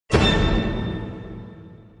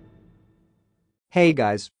Hey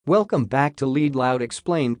guys, welcome back to LeadLout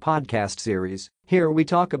Explained podcast series. Here we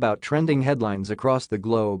talk about trending headlines across the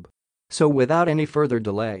globe. So without any further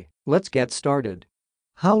delay, let's get started.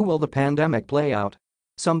 How will the pandemic play out?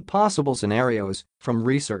 Some possible scenarios from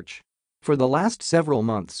research. For the last several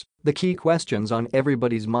months, the key questions on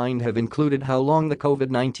everybody's mind have included how long the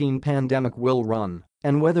COVID-19 pandemic will run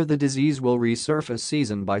and whether the disease will resurface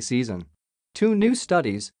season by season. Two new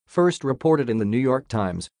studies, first reported in the New York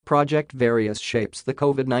Times, project various shapes the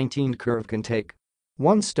COVID-19 curve can take.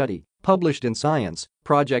 One study, published in Science,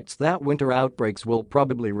 projects that winter outbreaks will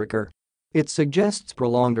probably recur. It suggests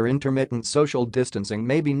prolonged or intermittent social distancing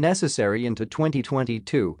may be necessary into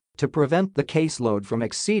 2022 to prevent the caseload from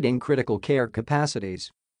exceeding critical care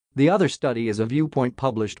capacities. The other study is a viewpoint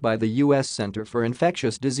published by the U.S. Center for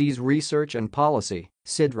Infectious Disease Research and Policy,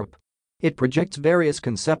 CIDRP. It projects various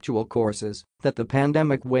conceptual courses that the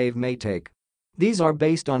pandemic wave may take. These are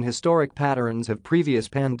based on historic patterns of previous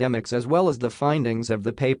pandemics as well as the findings of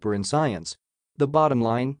the paper in Science. The bottom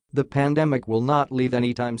line, the pandemic will not leave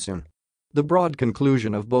anytime soon. The broad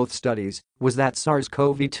conclusion of both studies was that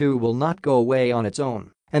SARS-CoV-2 will not go away on its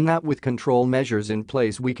own, and that with control measures in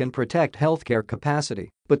place we can protect healthcare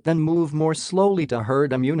capacity, but then move more slowly to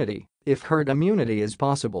herd immunity, if herd immunity is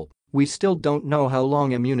possible. We still don't know how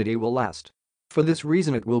long immunity will last. For this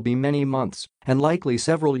reason it will be many months, and likely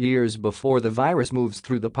several years before the virus moves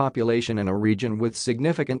through the population in a region with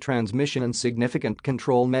significant transmission and significant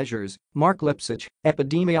control measures, Mark Lipsitch,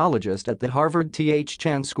 epidemiologist at the Harvard T.H.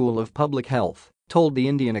 Chan School of Public Health, told the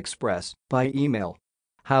Indian Express by email.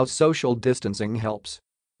 How social distancing helps.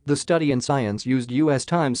 The study in Science used U.S.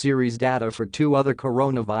 time series data for two other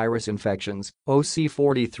coronavirus infections,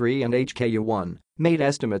 OC43 and HKU1, made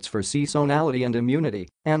estimates for seasonality and immunity,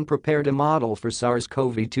 and prepared a model for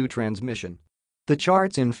SARS-CoV-2 transmission. The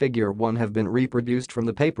charts in Figure 1 have been reproduced from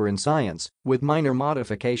the paper in Science, with minor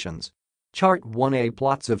modifications. Chart 1A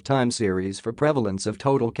plots of time series for prevalence of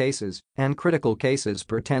total cases and critical cases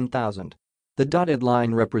per 10,000. The dotted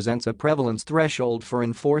line represents a prevalence threshold for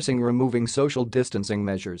enforcing removing social distancing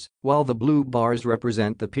measures, while the blue bars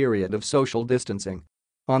represent the period of social distancing.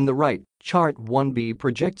 On the right, Chart 1B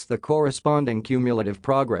projects the corresponding cumulative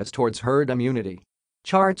progress towards herd immunity.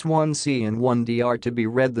 Charts 1C and 1D are to be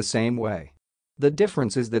read the same way. The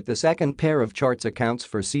difference is that the second pair of charts accounts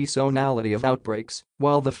for seasonality of outbreaks,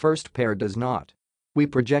 while the first pair does not. We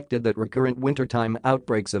projected that recurrent wintertime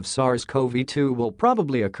outbreaks of SARS-CoV-2 will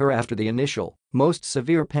probably occur after the initial, most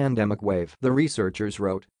severe pandemic wave, the researchers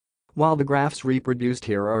wrote. While the graphs reproduced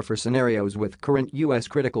here are for scenarios with current U.S.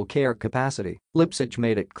 critical care capacity, Lipsitch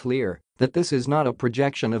made it clear that this is not a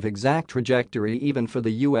projection of exact trajectory even for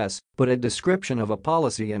the U.S., but a description of a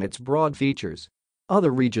policy and its broad features.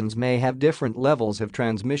 Other regions may have different levels of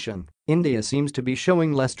transmission. India seems to be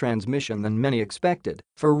showing less transmission than many expected,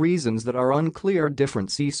 for reasons that are unclear, different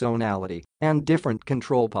seasonality and different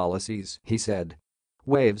control policies, he said.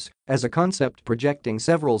 Waves, as a concept projecting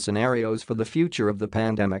several scenarios for the future of the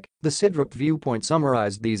pandemic, the CIDRP viewpoint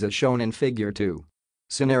summarized these as shown in Figure 2.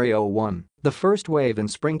 Scenario 1. The first wave in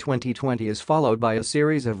spring 2020 is followed by a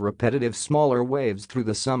series of repetitive smaller waves through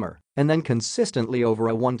the summer, and then consistently over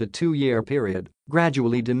a 1 to 2 year period,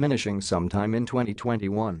 gradually diminishing sometime in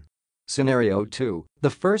 2021. Scenario 2. The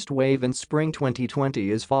first wave in spring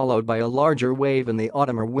 2020 is followed by a larger wave in the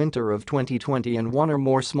autumn or winter of 2020 and one or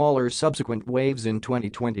more smaller subsequent waves in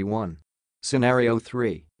 2021. Scenario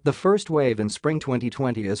 3. The first wave in spring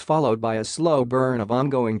 2020 is followed by a slow burn of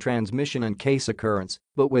ongoing transmission and case occurrence,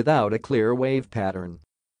 but without a clear wave pattern.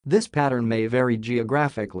 This pattern may vary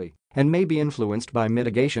geographically and may be influenced by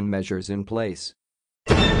mitigation measures in place.